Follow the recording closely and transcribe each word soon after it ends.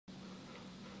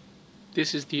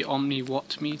This is the Omni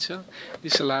watt meter.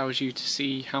 This allows you to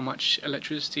see how much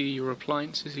electricity your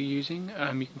appliances are using.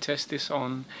 You can test this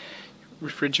on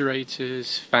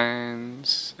refrigerators,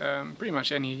 fans, pretty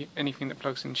much anything that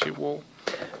plugs into your wall.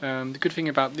 The good thing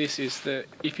about this is that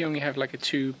if you only have like a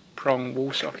 2-prong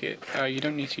wall socket, you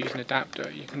don't need to use an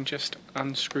adapter. You can just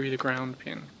unscrew the ground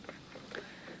pin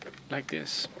like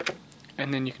this,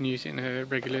 and then you can use it in a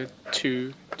regular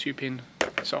two-pin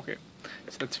socket.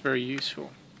 So that's very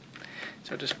useful.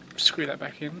 So just screw that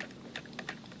back in.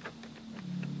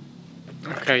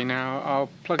 Okay, now I'll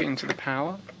plug it into the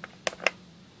power,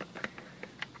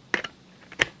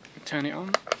 turn it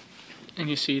on, and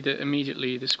you see that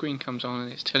immediately the screen comes on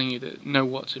and it's telling you that no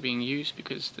watts are being used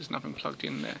because there's nothing plugged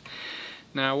in there.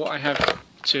 Now what I have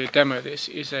to demo this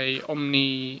is a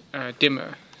Omni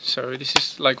dimmer. So this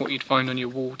is like what you'd find on your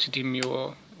wall to dim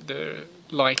the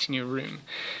light in your room,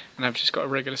 and I've just got a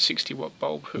regular 60-watt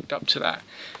bulb hooked up to that.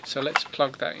 So let's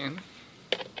plug that in.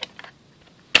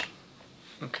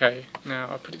 Okay, now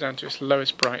I'll put it down to its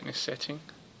lowest brightness setting,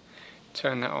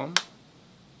 turn that on,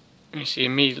 and you see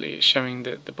immediately it's showing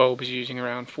that the bulb is using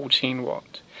around 14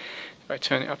 watt. If I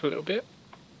turn it up a little bit,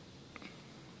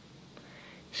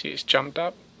 see it's jumped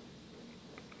up.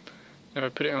 Now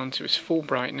if I put it on to its full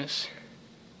brightness,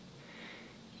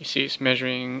 you see it's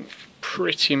measuring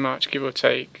pretty much, give or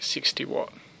take, 60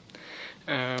 watt.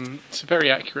 It's very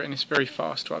accurate and it's very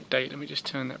fast to update. Let me just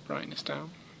turn that brightness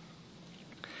down.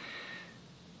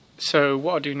 So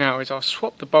what I'll do now is I'll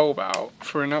swap the bulb out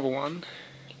for another one.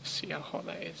 Let's see how hot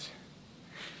that is.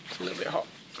 It's a little bit hot.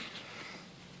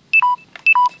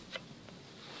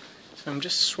 So I'm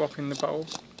just swapping the bulb.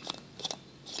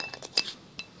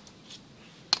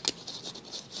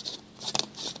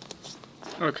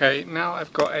 Okay, now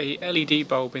I've got a LED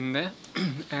bulb in there,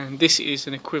 and this is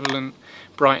an equivalent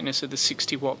brightness of the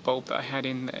 60-watt bulb that I had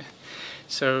in there.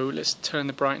 So let's turn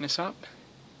the brightness up.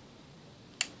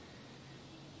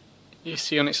 You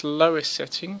see on its lowest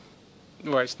setting,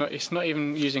 well, it's not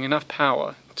even using enough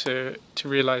power to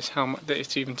realise how much that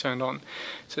it's even turned on.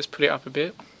 So let's put it up a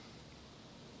bit.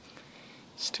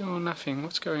 Still nothing.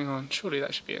 What's going on? Surely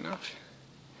that should be enough.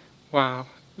 Wow,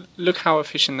 look how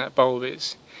efficient that bulb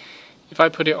is. If I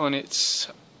put it on its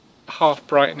half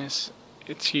brightness,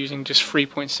 it's using just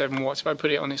 3.7 watts. If I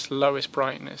put it on its lowest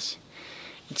brightness,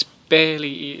 it's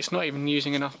not even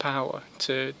using enough power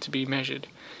to be measured.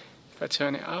 If I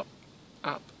turn it up,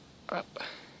 up, up,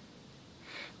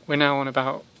 we're now on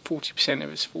about 40%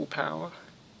 of its full power.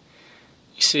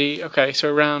 You see, okay, so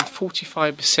around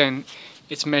 45%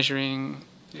 it's measuring,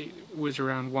 it was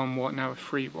around 1 watt, now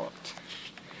 3 watt.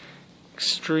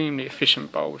 Extremely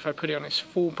efficient bulb. If I put it on its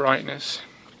full brightness,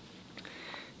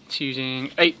 it's using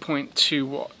 8.2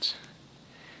 watts.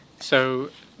 So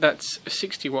that's a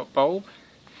 60-watt bulb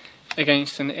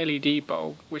against an LED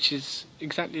bulb, which is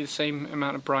exactly the same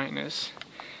amount of brightness,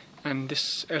 and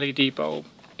this LED bulb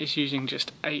is using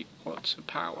just 8 watts of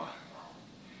power.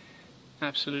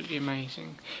 Absolutely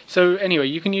amazing. So anyway,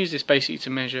 you can use this basically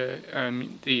to measure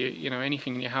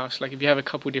anything in your house. Like if you have a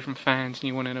couple different fans and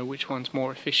you want to know which one's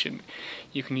more efficient,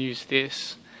 you can use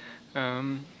this.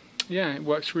 Yeah, it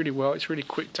works really well. It's really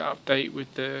quick to update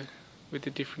with the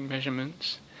different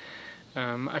measurements.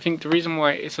 I think the reason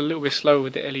why it's a little bit slow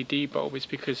with the LED bulb is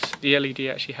because the LED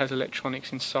actually has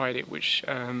electronics inside it, which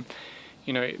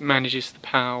it manages the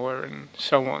power and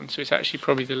so on. So it's actually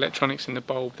probably the electronics in the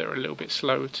bulb that are a little bit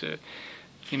slow to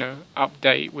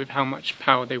update with how much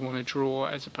power they want to draw,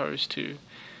 as opposed to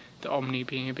the Omni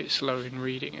being a bit slow in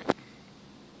reading it.